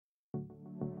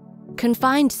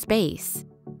Confined space.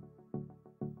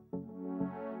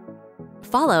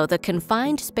 Follow the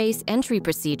confined space entry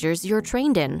procedures you're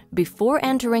trained in before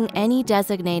entering any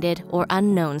designated or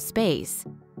unknown space.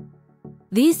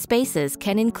 These spaces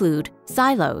can include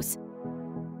silos,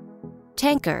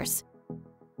 tankers,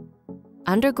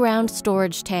 underground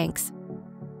storage tanks,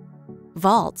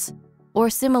 vaults,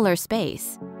 or similar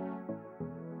space.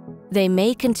 They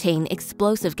may contain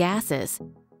explosive gases,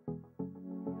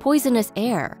 poisonous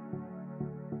air,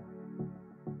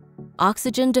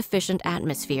 oxygen-deficient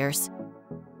atmospheres,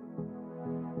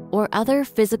 or other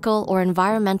physical or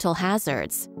environmental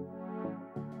hazards.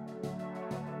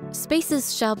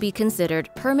 Spaces shall be considered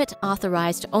permit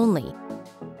authorized only,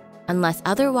 unless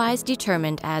otherwise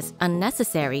determined as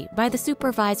unnecessary by the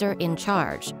supervisor in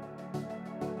charge.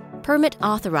 Permit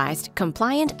authorized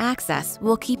compliant access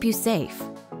will keep you safe.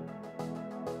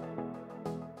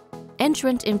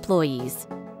 Entrant employees.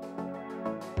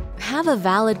 Have a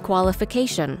valid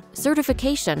qualification,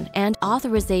 certification, and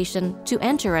authorization to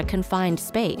enter a confined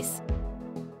space.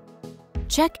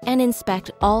 Check and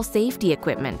inspect all safety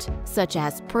equipment, such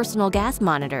as personal gas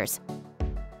monitors,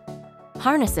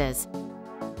 harnesses,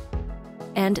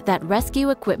 and that rescue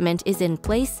equipment is in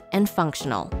place and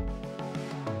functional.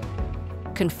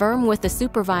 Confirm with the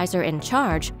supervisor in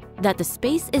charge that the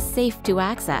space is safe to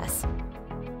access.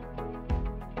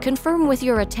 Confirm with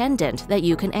your attendant that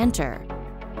you can enter.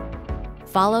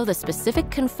 Follow the specific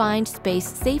confined space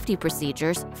safety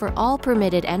procedures for all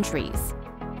permitted entries.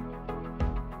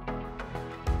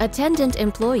 Attendant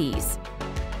employees.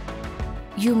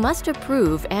 You must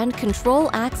approve and control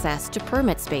access to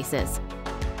permit spaces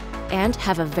and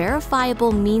have a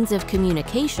verifiable means of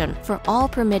communication for all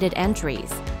permitted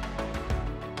entries.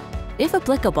 If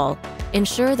applicable,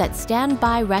 ensure that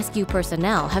standby rescue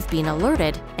personnel have been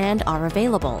alerted and are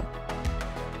available.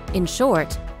 In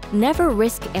short, never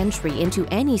risk entry into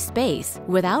any space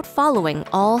without following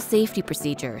all safety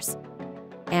procedures,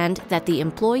 and that the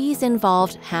employees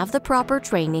involved have the proper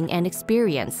training and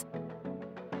experience,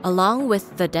 along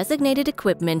with the designated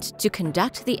equipment to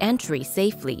conduct the entry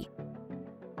safely.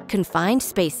 Confined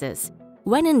spaces.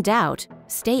 When in doubt,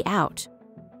 stay out.